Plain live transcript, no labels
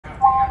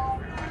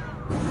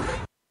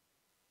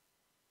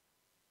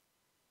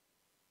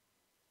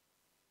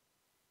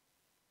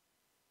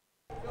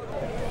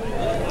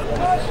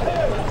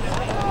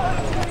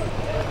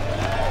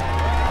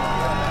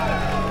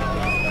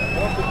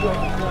Six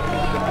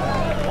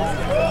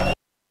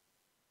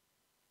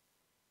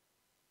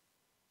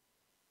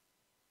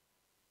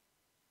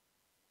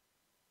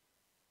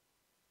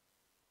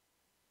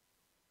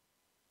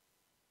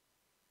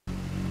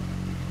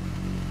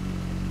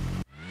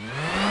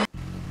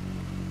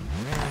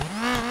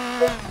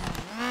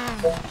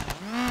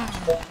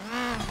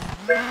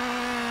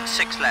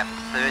left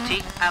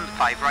 30 and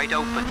 5 right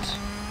opens.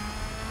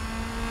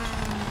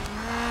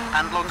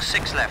 And long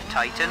 6 left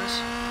tightens.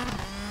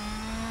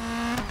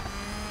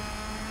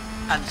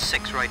 And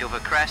 6 right over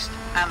crest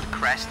and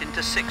crest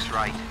into 6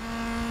 right.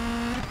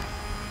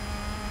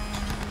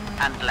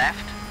 And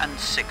left and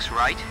 6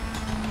 right.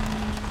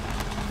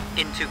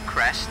 Into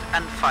crest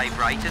and 5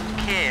 right and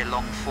care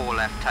long 4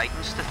 left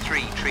tightens to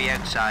 3 tree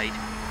outside.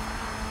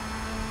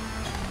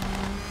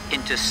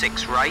 Into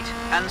 6 right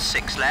and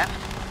 6 left.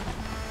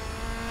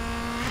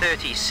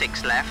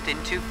 36 left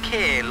into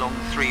care long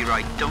 3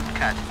 right, don't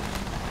cut.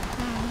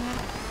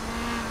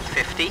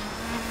 50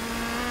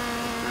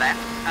 left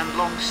and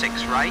long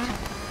 6 right.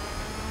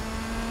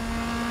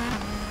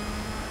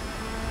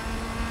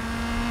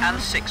 And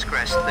 6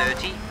 crest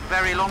 30,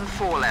 very long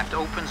 4 left,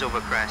 opens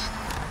over crest.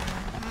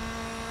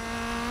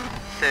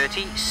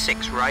 30,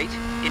 6 right,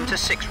 into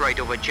 6 right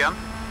over jump.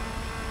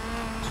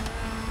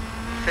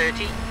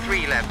 30,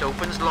 3 left,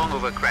 opens long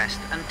over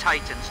crest and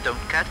tightens, don't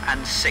cut.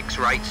 And 6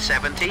 right,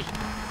 70.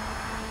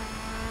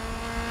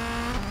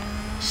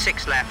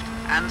 6 left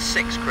and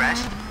 6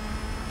 crest.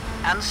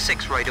 And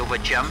 6 right over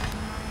jump.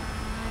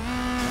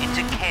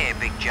 Into care,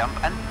 big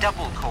jump and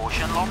double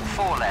caution, long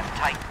 4 left,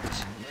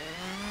 tightens.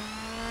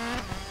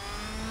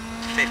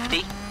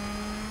 50.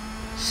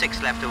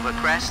 6 left over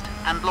crest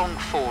and long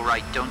 4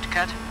 right, don't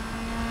cut.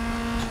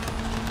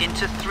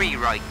 Into 3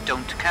 right,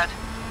 don't cut.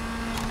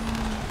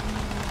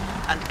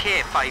 And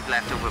care 5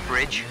 left over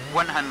bridge,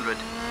 100.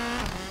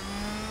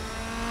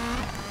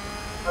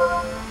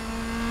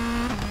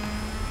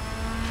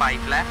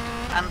 5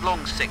 left and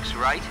long 6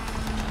 right.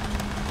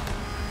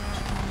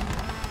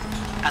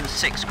 And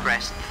 6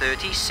 crest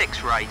 30,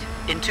 6 right.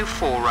 Into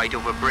 4 right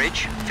over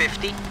bridge,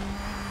 50.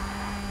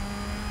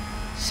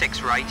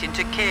 6 right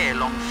into care,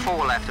 long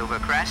 4 left over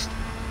crest.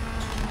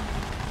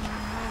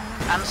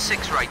 And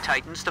 6 right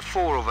tightens to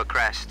 4 over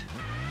crest.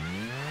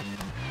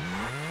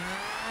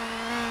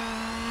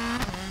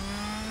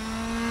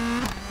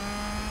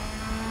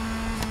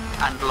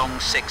 And long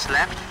 6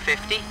 left,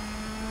 50.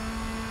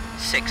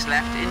 6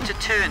 left into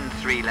turn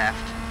 3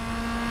 left.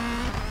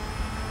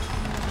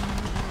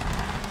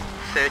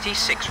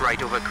 36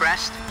 right over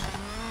crest.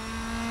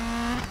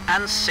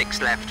 And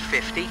 6 left,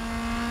 50.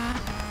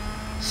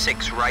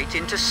 6 right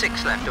into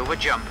 6 left over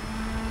jump.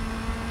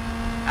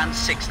 And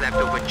 6 left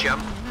over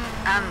jump.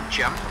 And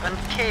jump and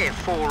care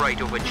 4 right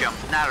over jump,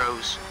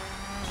 narrows.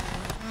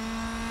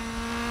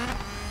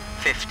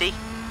 50.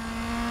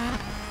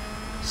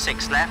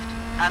 6 left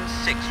and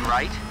 6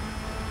 right.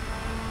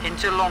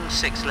 Into long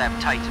 6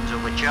 left, tightens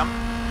over jump,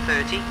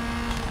 30.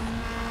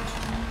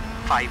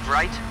 5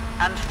 right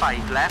and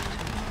 5 left.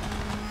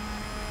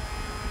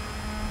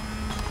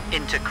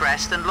 Into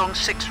crest and long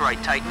 6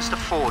 right, tightens to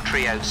 4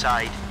 tree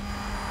outside.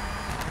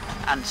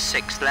 And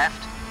 6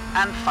 left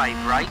and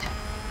 5 right.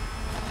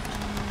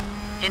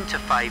 Into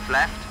 5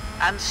 left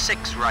and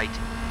 6 right.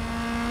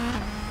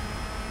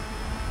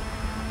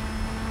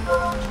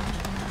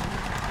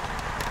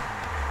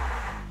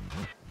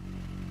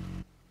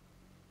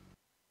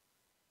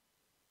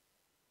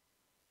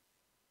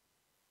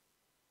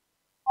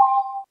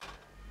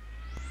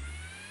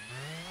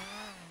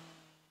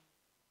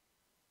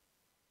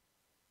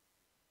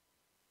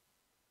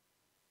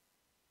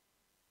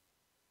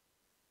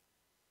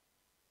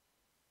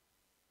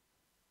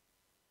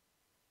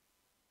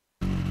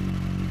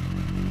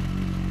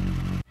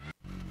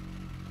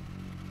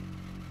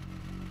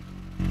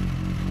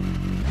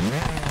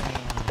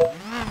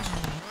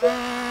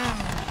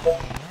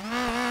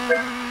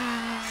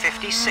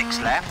 Six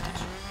left,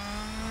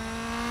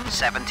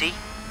 70,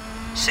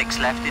 6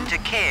 left into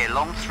care,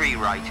 long 3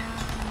 right,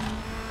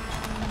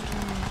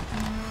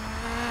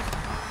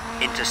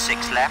 into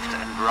 6 left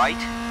and right,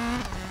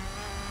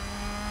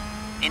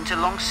 into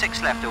long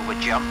 6 left over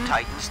jump,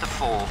 tightens to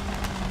 4,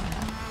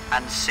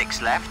 and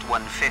 6 left,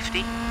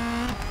 150,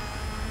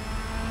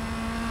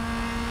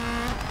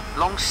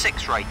 long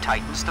 6 right,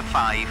 tightens to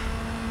 5,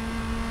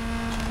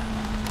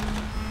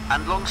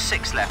 and long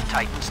 6 left,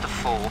 tightens to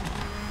 4,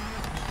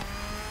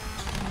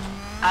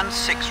 and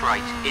 6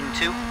 right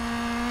into,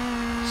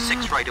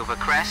 6 right over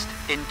crest,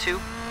 into,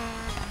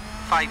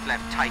 5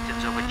 left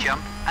tightens over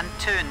jump and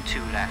turn 2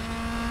 left.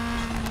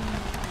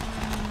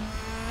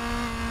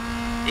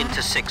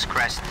 Into 6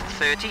 crest,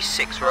 30,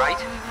 6 right,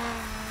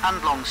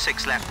 and long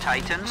 6 left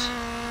tightens,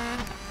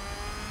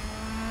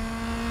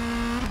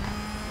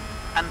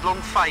 and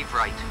long 5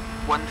 right,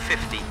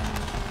 150.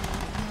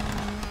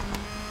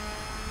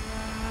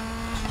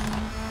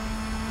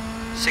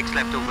 6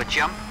 left over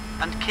jump,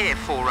 and care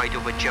 4 right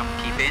over jump,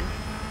 keep in,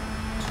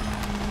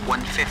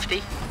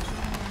 150,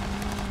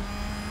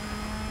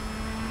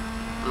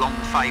 long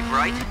 5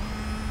 right,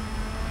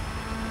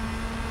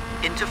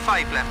 into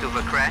 5 left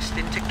over crest,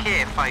 into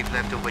care 5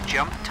 left over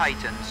jump,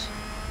 tightens.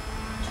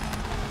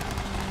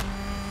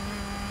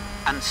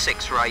 And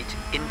 6 right,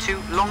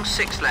 into long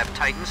 6 left,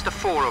 tightens to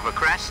 4 over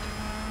crest.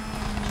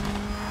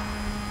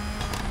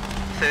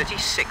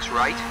 36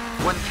 right,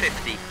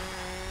 150.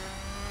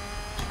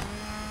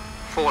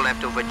 4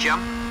 left over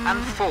jump, and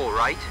 4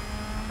 right.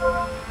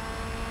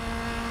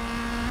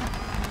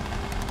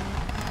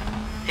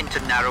 Into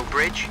narrow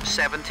bridge,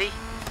 70.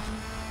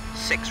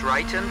 6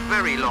 right and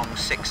very long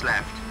 6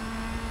 left.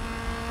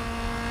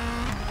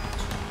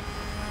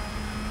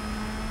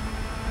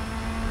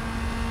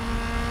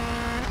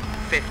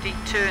 50,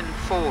 turn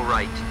 4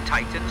 right,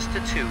 tightens to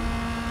 2.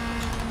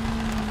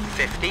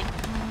 50.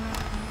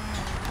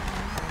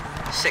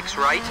 6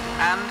 right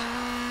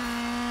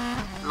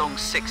and long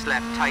 6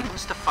 left,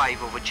 tightens to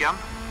 5 over jump.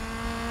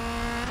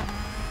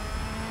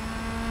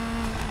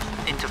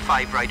 Into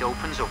 5 right,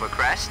 opens over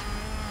crest.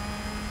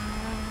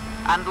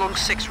 And long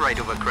 6 right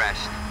over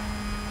crest.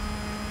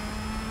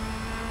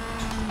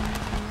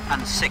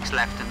 And 6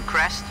 left and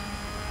crest.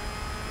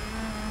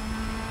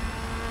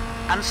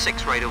 And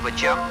 6 right over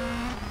jump.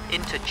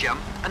 Into jump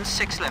and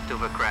 6 left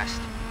over crest.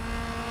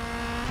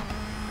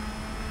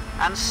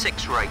 And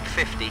 6 right,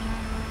 50.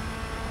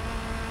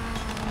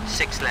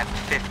 6 left,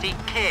 50,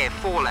 care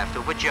 4 left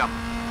over jump.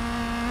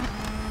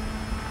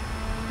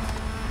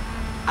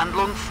 And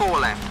long 4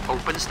 left,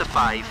 opens to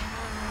 5.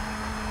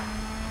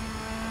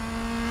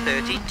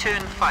 30,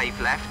 turn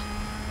 5 left,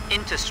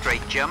 into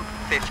straight jump,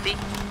 50.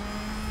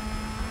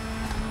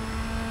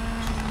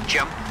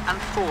 Jump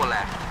and 4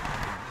 left.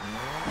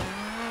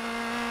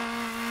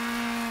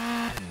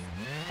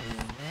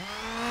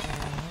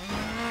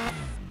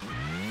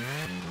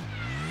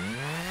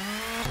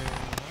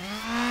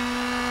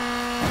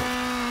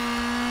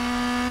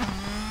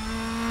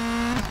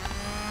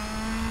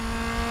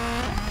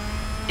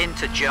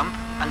 Into jump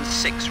and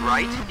 6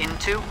 right,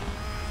 into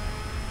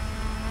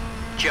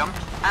jump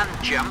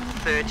and jump,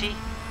 30.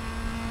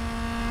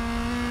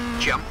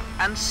 Jump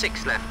and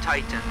 6 left,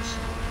 tightens.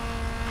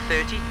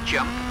 30,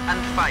 jump and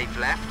 5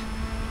 left.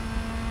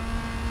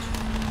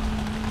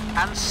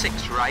 And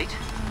 6 right,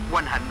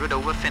 100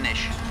 over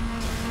finish.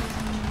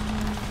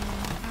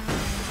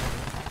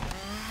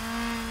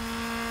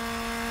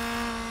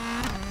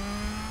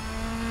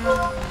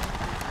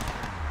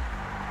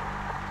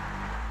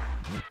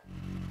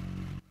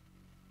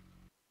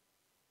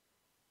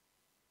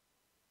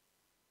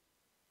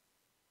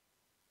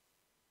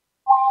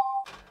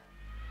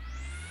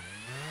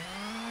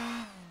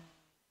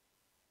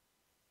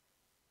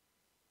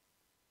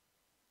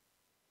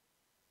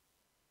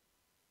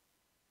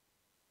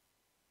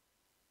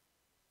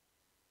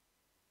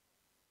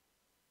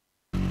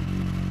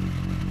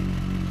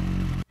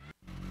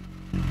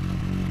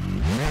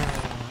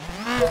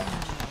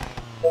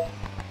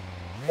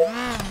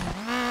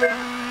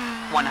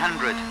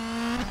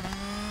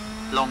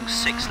 Long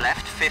 6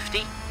 left,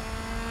 50.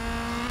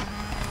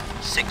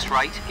 6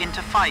 right,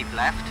 into 5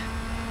 left.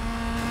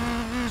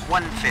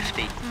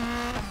 150.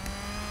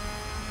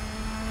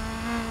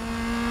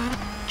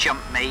 Jump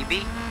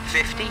maybe,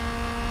 50.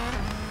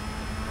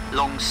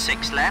 Long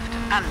 6 left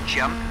and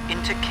jump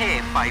into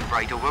care 5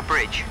 right over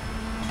bridge.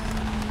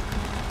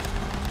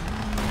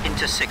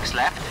 Into 6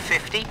 left,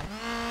 50.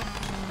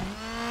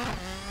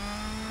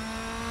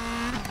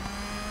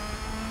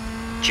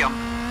 Jump,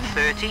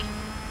 30.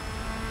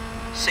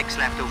 6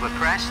 left over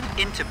crest,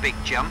 into big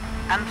jump,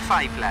 and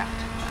 5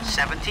 left.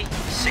 70,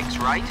 6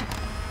 right.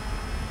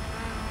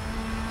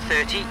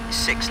 30,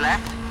 6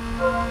 left.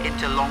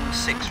 Into long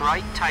 6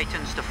 right,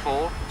 tightens to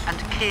 4, and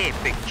care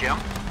big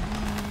jump.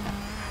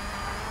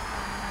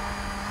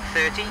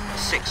 30,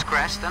 6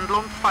 crest, and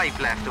long 5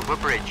 left over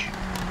bridge.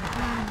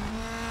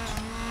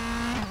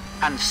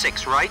 And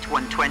 6 right,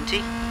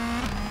 120.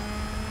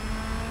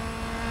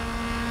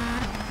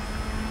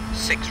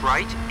 6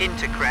 right,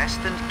 into crest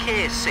and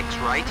care 6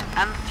 right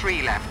and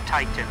 3 left,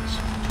 tightens.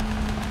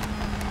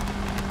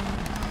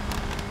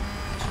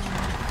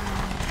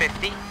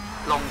 50,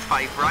 long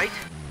 5 right.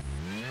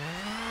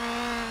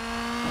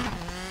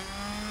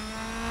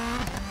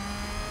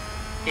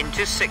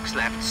 Into 6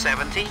 left,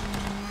 70.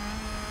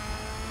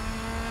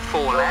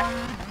 4 left.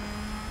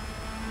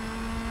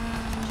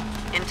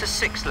 Into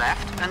 6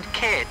 left and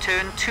care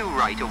turn 2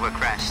 right over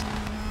crest.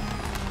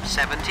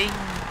 70.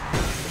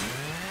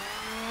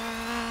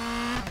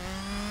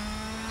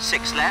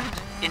 6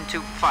 left,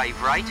 into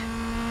 5 right,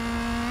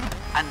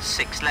 and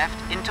 6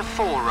 left, into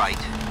 4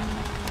 right,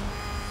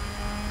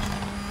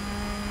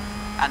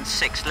 and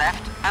 6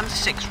 left, and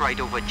 6 right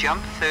over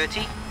jump,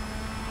 30,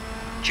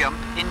 jump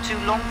into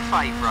long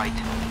 5 right,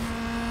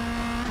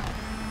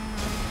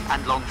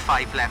 and long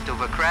 5 left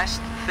over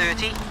crest,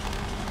 30,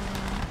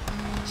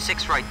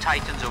 6 right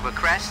tightens over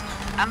crest,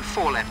 and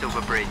 4 left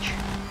over bridge,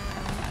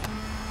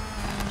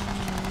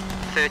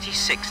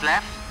 36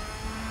 left,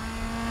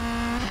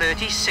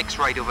 36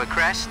 right over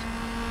crest,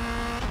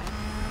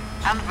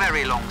 and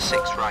very long 6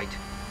 right.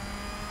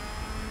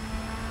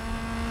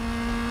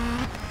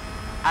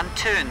 And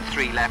turn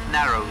 3 left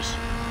narrows.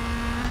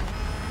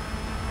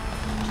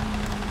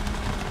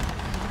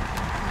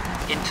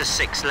 into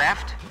 6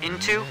 left,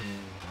 into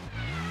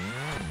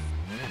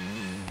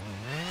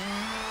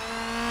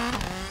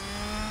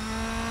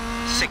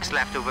 6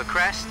 left over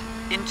crest,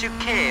 into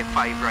care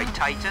 5 right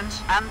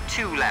tightens and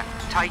 2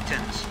 left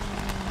tightens,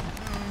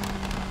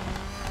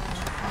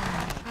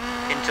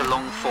 into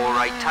long 4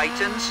 right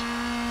tightens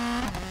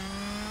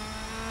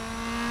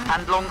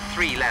and long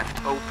 3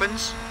 left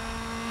opens,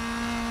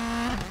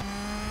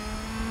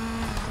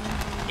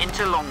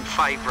 into long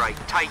 5 right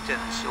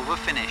tightens over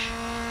finish.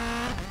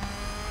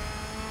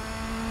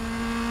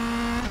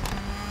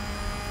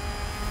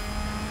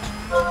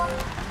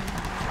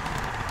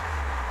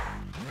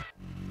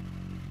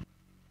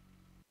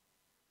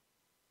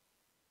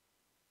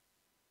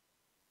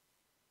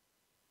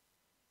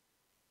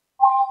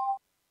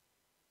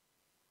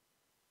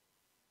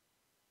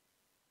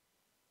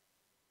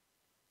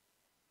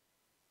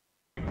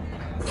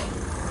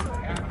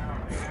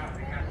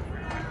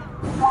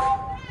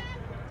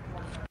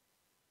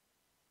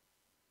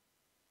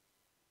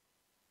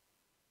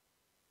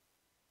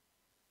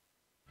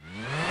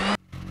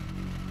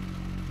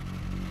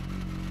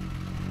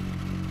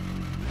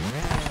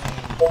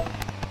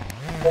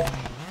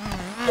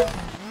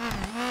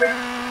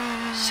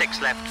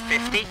 Six left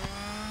 50,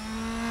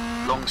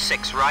 long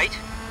 6 right,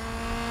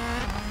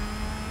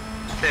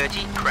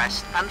 30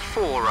 crest and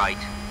 4 right,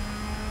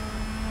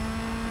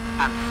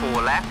 and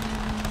 4 left,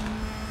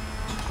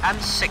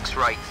 and 6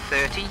 right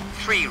 30,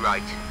 3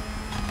 right,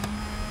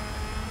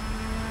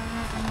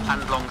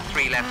 and long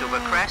 3 left over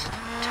crest,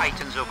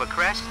 tightens over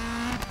crest,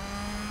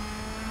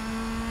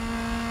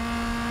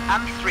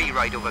 and 3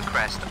 right over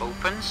crest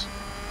opens,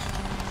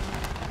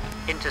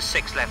 into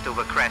 6 left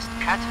over crest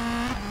cut,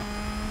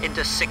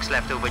 into 6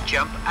 left over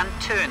jump and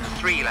turn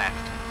 3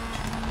 left,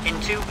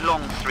 into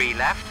long 3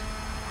 left,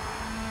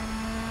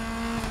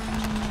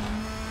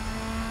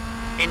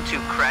 into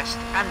crest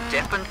and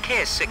dip and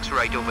care 6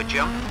 right over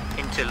jump,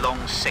 into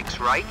long 6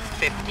 right,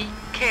 50,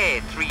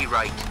 care 3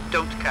 right,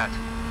 don't cut,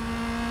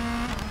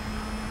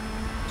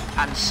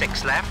 and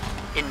 6 left,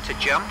 into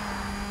jump,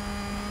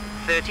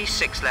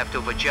 36 left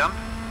over jump,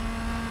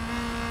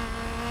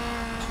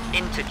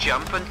 into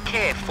jump and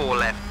care 4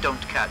 left,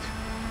 don't cut,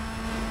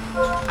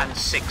 and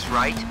 6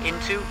 right,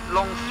 into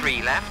long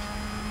 3 left,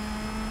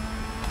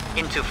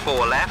 into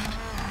 4 left,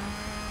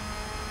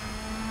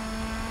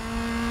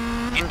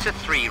 into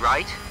 3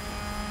 right,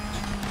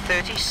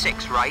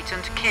 36 right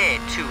and care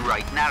 2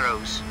 right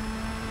narrows,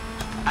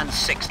 and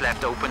 6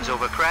 left opens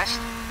over crest,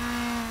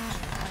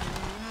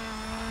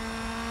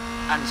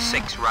 and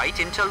 6 right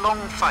into long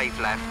 5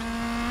 left,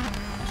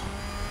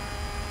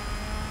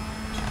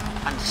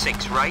 and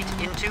 6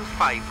 right into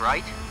 5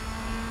 right,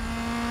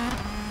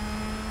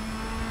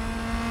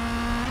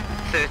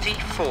 30,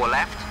 4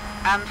 left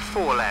and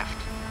 4 left,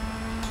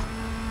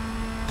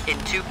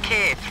 into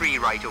care 3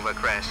 right over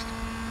crest,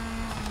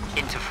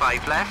 into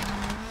 5 left,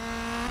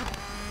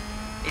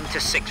 into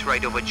 6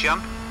 right over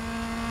jump,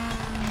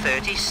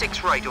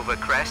 36 right over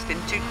crest,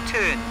 into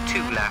turn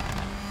 2 left,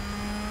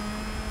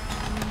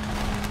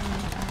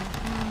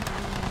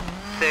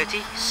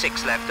 30,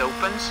 6 left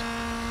opens,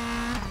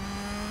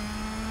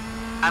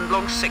 and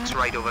long 6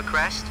 right over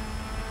crest,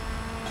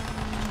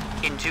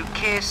 into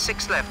care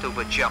 6 left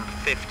over jump,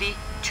 50,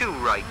 2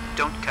 right,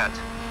 don't cut,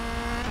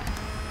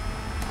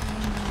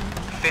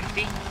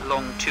 50,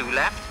 long 2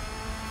 left,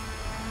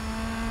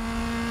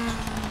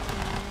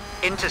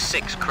 into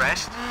 6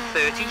 crest,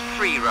 30,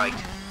 3 right,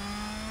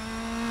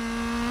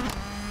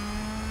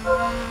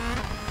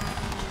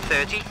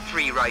 30,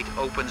 3 right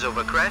opens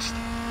over crest,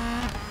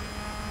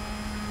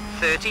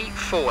 30,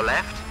 4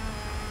 left,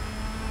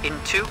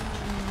 into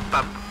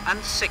bump and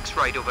 6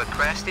 right over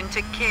crest,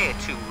 into care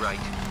 2 right,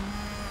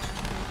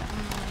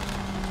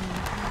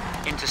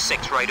 into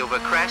 6 right over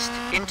crest,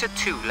 into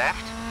 2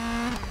 left,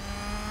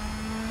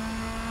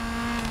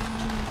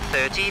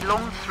 30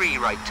 long 3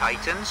 right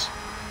tightens,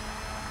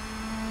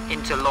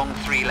 into long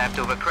 3 left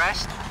over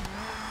crest,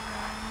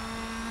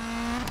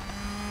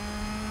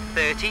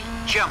 30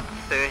 jump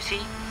 30,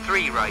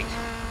 3 right,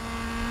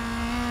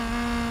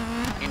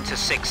 into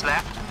 6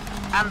 left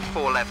and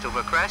 4 left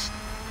over crest,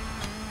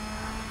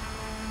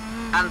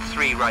 and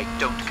 3 right,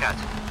 don't cut,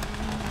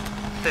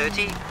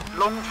 30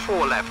 long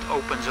 4 left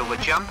opens over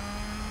jump,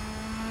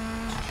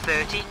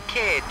 30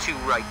 care 2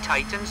 right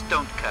tightens,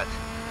 don't cut,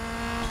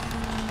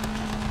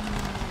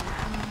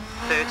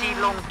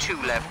 30 long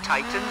 2 left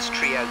tightens,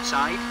 tree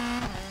outside,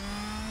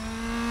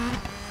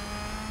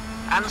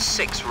 and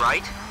 6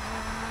 right,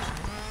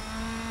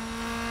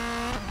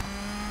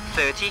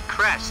 30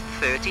 crest,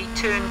 30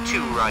 turn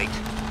 2 right,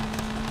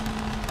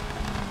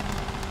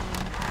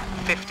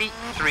 50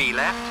 3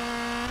 left,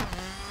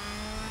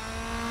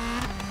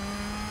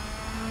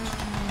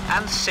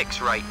 and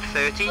 6 right,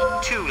 30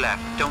 2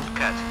 left, don't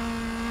cut,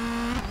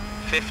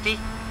 50,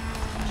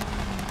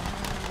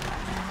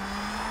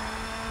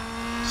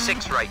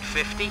 6 right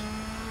 50,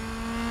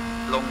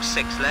 long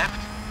 6 left,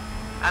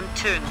 and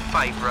turn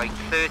 5 right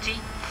 30,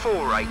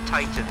 4 right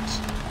tightens,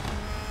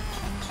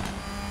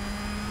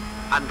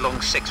 and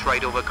long 6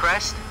 right over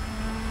crest,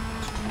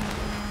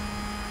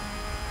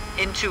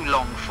 into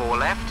long 4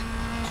 left,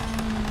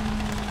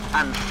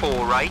 and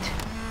 4 right,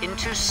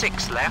 into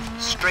 6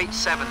 left, straight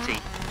 70,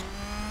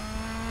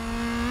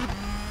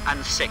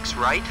 and 6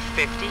 right,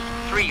 50,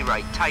 3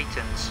 right,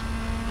 tightens,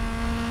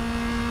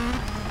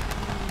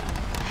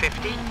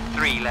 50,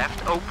 3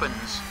 left,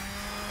 opens,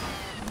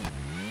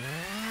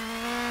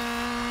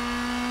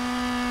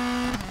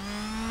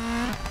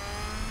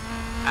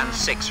 and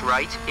 6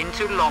 right,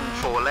 into long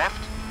 4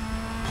 left,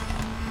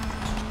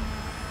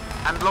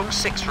 and long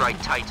 6 right,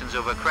 tightens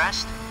over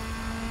crest,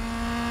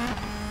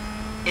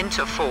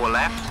 into 4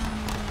 left,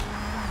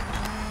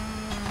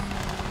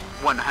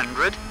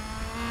 100,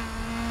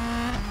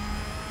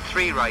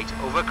 3 right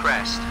over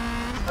crest.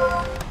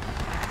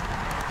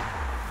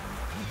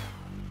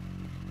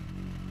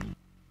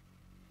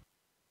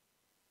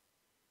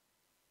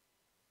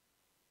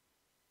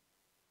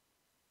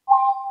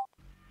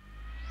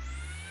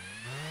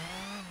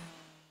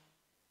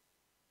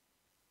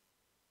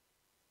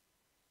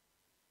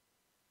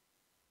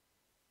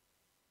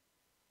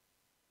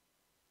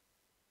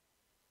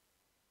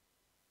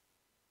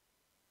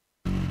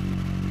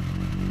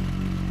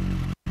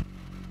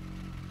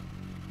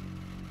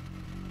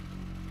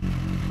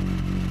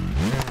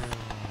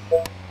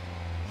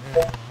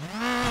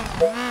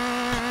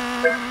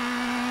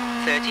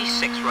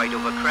 Six right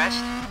over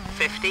crest,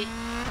 50,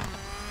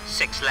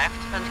 6 left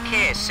and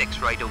care 6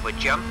 right over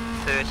jump,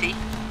 30,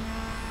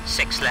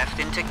 6 left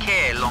into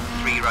care, long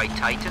 3 right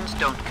tightens,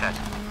 don't cut.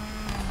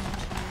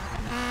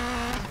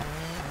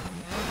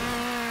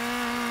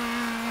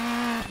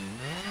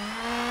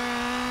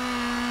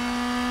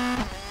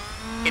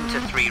 Into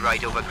 3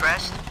 right over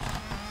crest,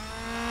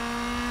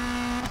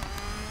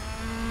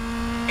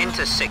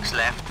 into 6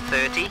 left,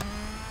 30,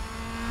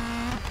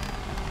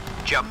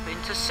 jump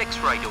into 6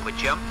 right over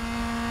jump,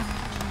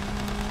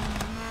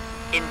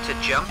 into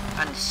jump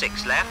and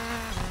 6 left,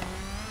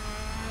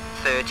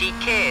 30,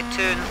 care,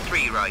 turn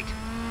 3 right,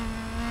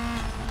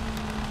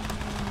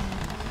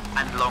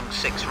 and long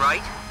 6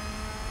 right,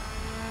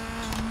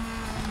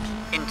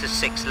 into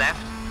 6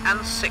 left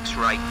and 6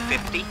 right,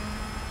 50,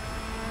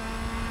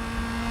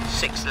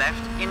 6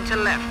 left, into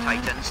left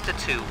tightens to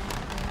 2,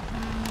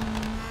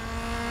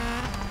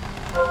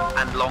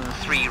 and long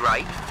 3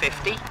 right,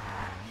 50,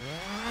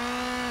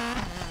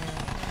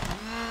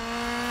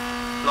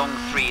 long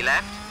 3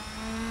 left,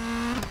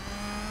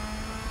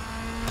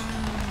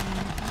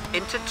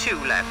 into 2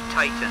 left,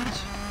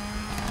 tightens,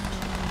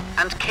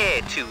 and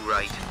care 2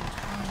 right,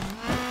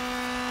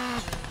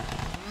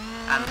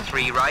 and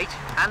 3 right,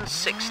 and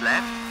 6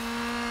 left,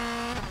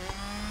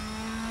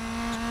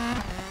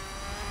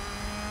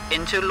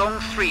 into long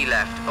 3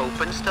 left,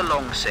 opens to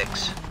long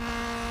 6,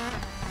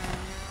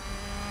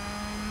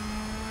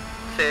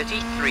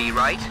 33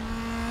 right,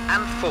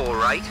 and 4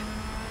 right,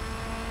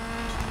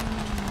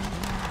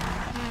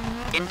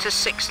 into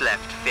 6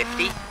 left,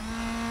 50,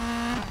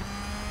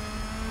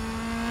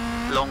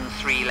 long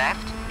 3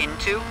 left,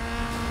 into,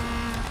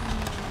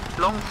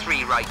 long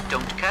 3 right,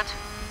 don't cut,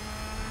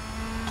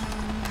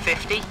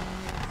 50,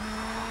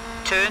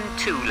 turn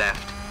 2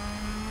 left,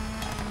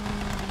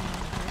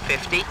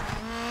 50,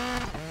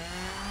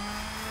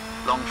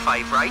 long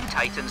 5 right,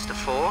 tightens to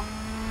 4,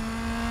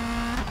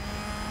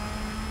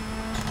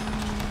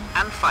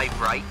 and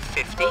 5 right,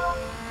 50,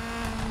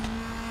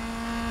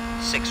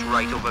 6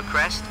 right over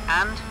crest,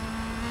 and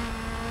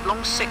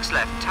long 6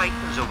 left,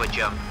 tightens over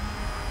jump,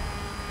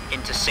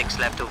 into 6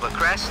 left over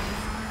crest,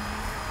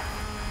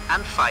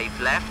 and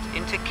 5 left,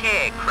 into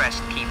care,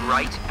 crest, keep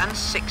right, and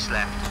 6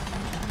 left,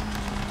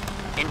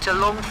 into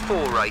long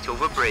 4 right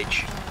over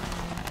bridge,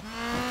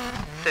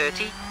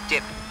 30,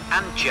 dip,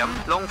 and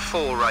jump, long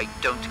 4 right,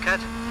 don't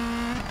cut,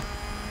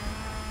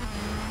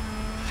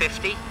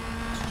 50,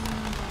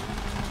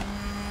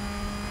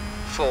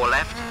 4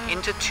 left,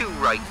 into 2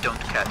 right, don't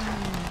cut,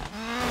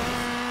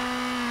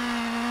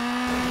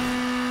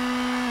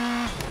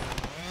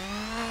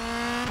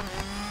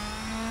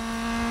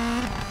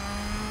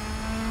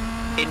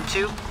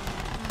 into,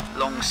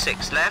 long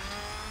 6 left,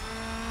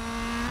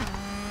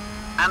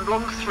 and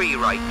long 3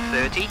 right,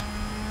 30,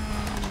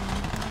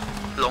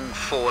 long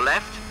 4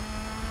 left,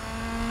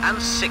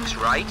 and 6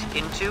 right,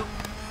 into,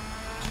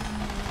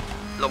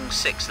 long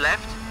 6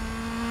 left,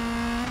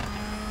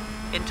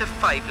 into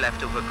 5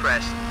 left over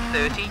crest,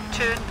 30,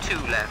 turn 2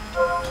 left,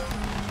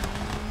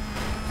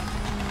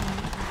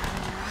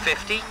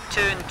 50,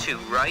 turn 2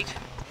 right,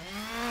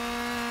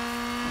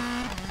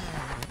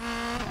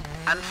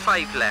 and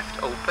 5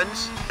 left,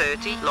 opens,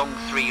 30, long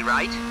 3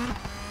 right,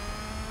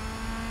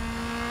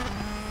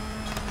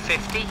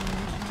 50,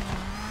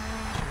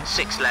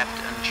 6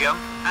 left and jump,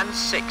 and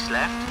 6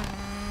 left,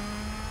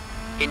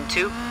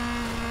 into,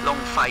 long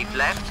 5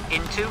 left,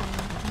 into,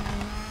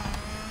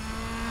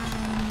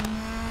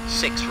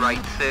 6 right,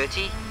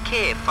 30,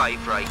 care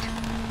 5 right,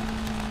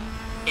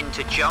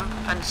 into jump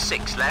and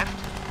 6 left,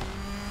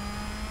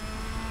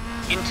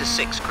 into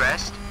 6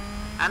 crest,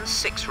 and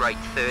 6 right,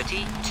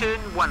 30, turn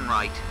 1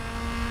 right,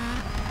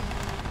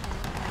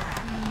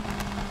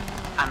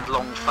 and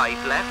long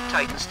 5 left,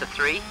 tightens to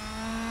 3,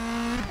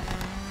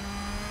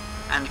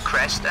 and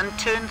crest and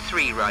turn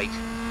 3 right.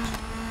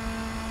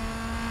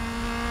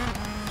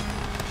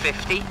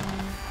 50,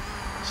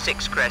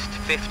 6 crest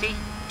 50,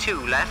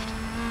 2 left,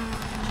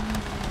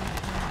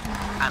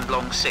 and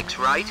long 6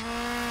 right,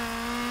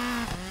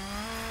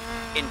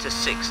 into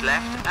 6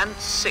 left and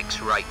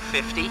 6 right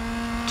 50,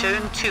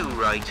 turn 2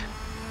 right,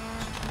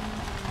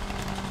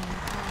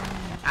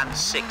 and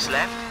 6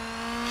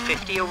 left,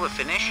 50 over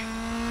finish.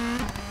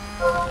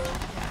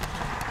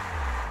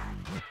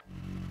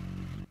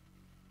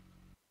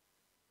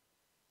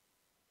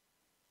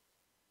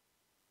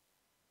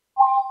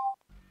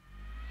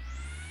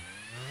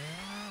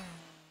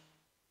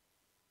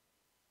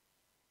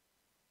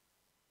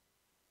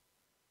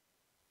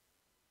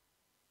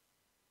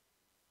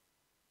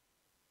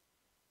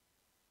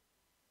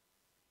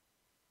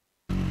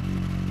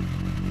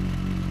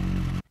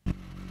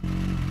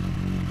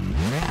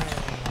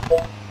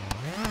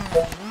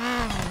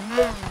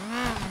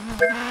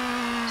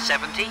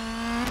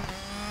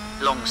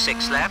 Long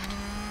 6 left,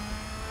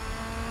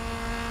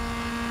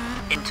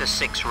 into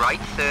 6 right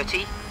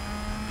 30,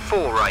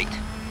 4 right,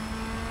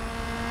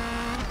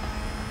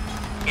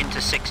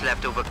 into 6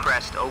 left over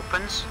crest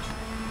opens,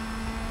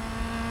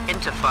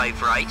 into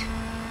 5 right,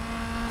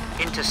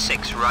 into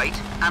 6 right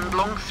and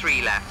long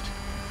 3 left,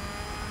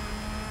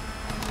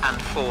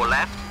 and 4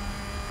 left,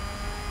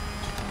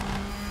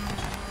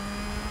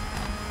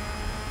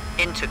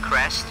 into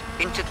crest,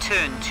 into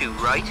turn 2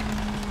 right,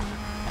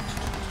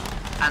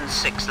 and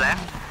 6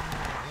 left,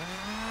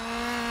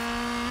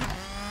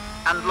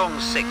 and long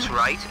 6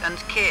 right and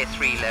care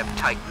 3 left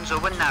tightens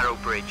over narrow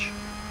bridge,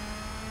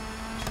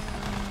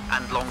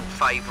 and long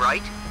 5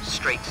 right,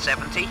 straight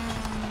 70,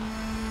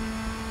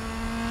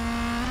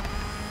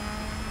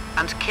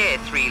 and care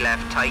 3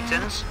 left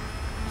tightens,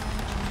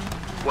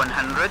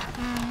 100,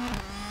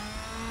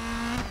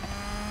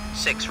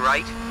 6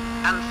 right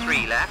and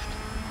 3 left,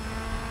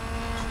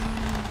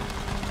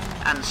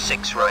 and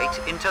 6 right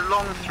into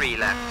long 3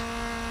 left,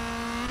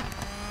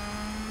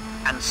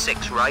 and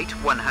 6 right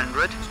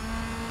 100,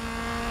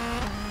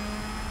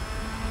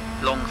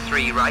 long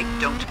 3 right,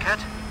 don't cut,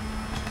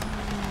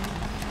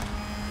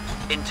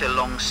 into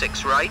long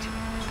 6 right,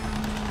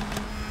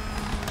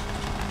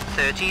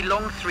 30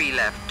 long 3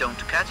 left, don't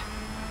cut,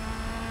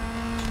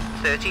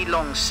 30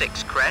 long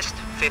 6 crest,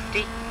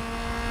 50,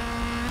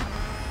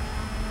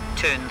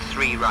 turn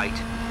 3 right,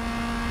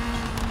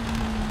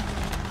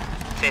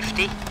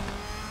 50,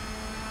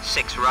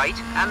 6 right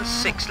and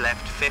 6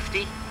 left,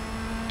 50,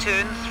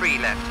 turn 3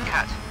 left,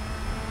 cut,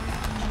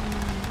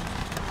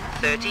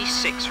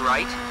 36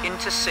 right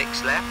into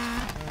 6 left,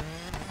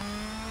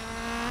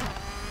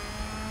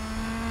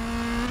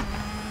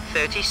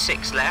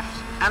 36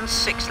 left and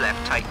 6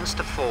 left tightens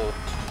to 4,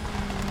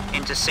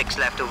 into 6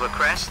 left over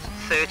crest,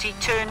 30,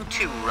 turn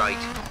 2 right,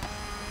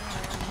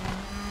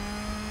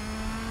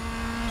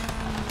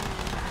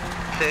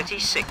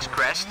 36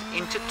 crest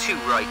into 2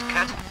 right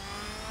cut,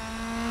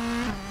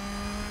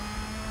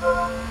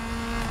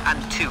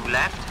 and 2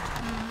 left,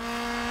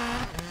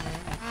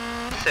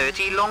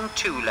 30 long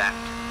 2 left,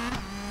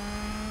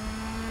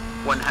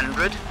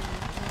 100,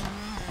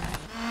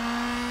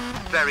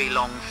 very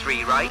long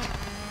 3 right,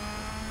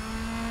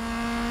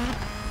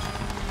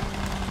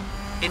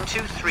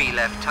 into 3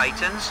 left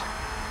tightens,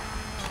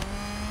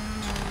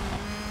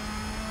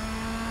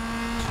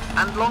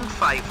 and long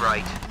 5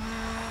 right,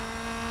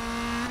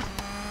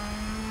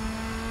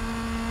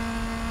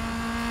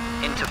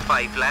 into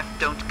 5 left,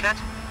 don't cut,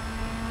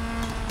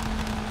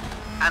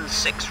 and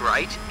 6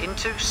 right,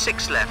 into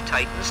 6 left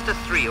tightens to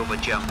 3 over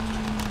jump,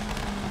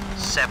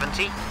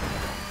 70,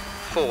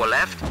 4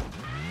 left,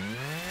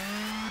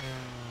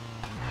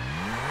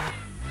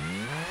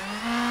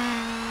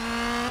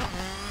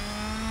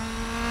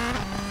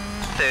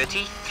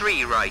 30,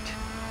 3 right,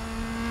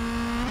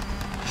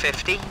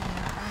 50,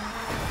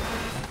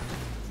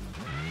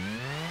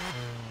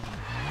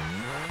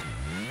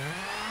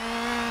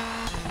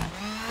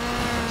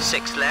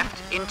 6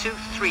 left into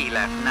 3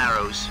 left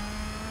narrows,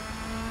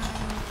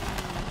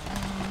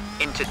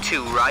 into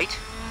 2 right,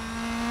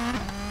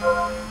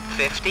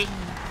 50,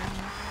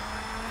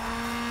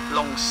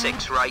 long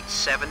 6 right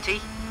 70,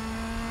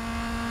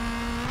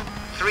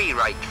 3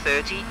 right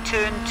 30,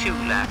 turn 2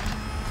 left,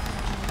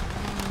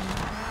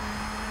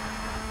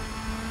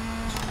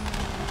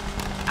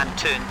 and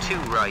turn 2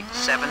 right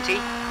 70,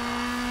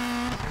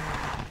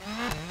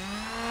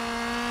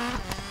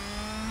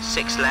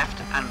 6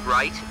 left and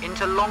right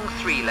into long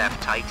 3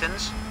 left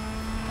tightens,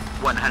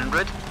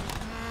 100,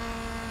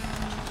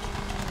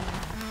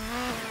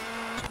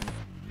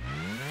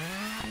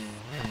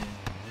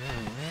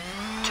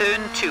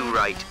 turn 2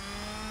 right,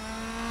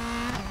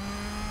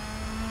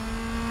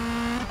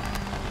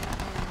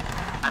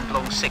 and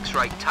long 6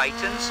 right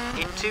tightens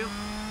into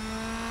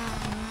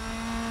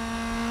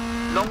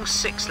long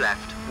 6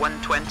 left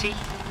 120,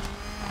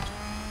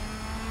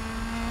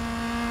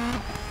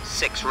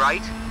 6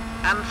 right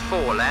and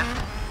 4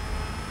 left,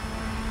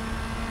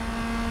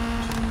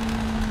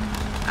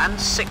 and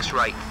 6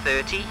 right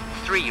 30,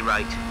 3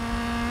 right,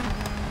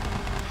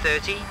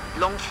 30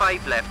 long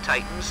 5 left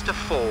tightens to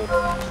 4,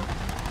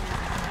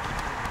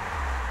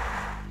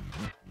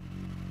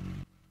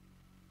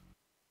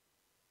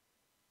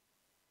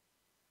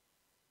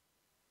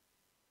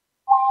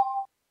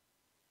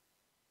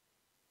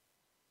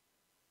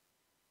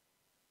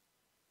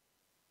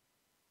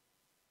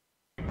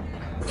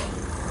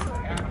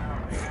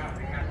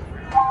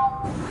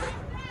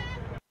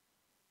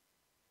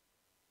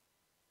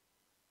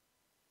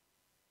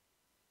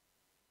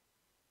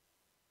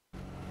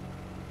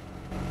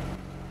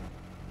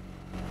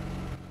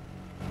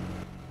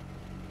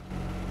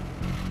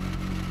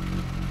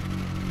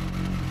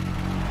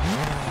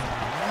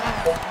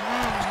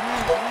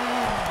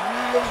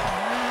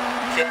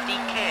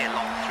 50k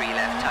along 3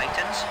 left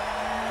tightens.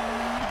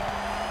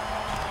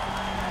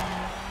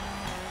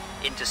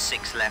 Into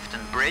 6 left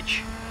and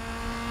bridge.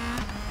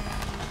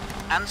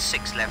 And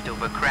 6 left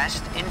over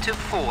crest into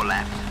 4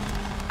 left.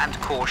 And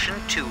caution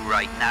 2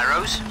 right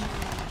narrows.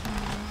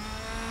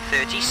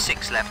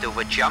 36 left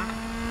over jump.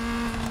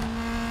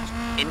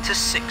 Into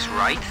 6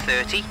 right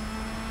 30.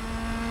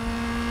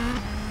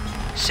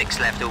 6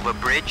 left over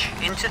bridge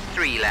into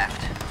 3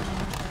 left.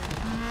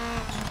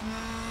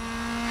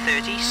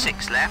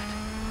 36 left.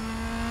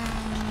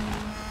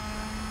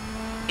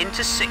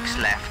 Into 6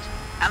 left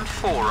and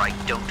 4 right,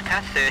 don't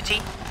cut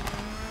 30.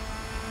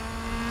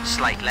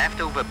 Slight left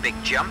over big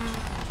jump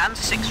and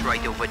 6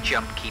 right over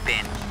jump, keep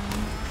in.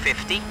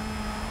 50.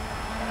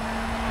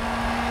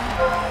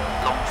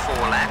 Long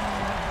 4 left.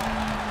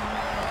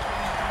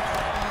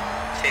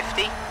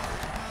 50.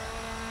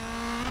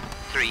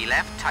 3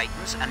 left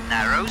tightens and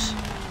narrows.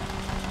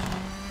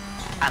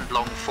 And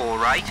long 4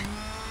 right.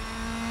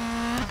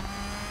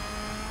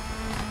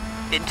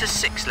 Into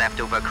 6 left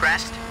over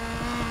crest.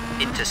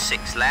 Into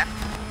 6 left.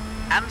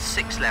 And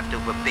 6 left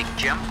over big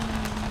jump.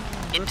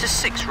 Into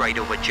 6 right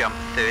over jump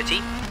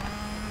 30.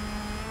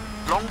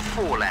 Long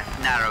 4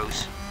 left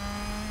narrows.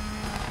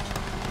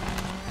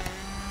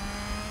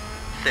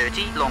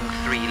 30 long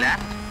 3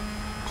 left.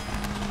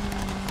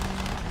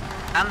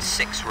 And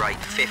 6 right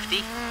 50.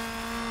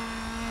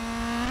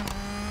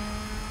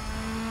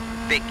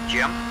 Big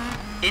jump.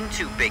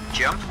 Into big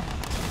jump.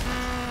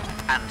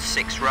 And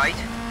 6 right.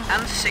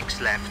 And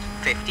 6 left.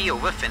 50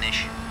 over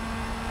finish.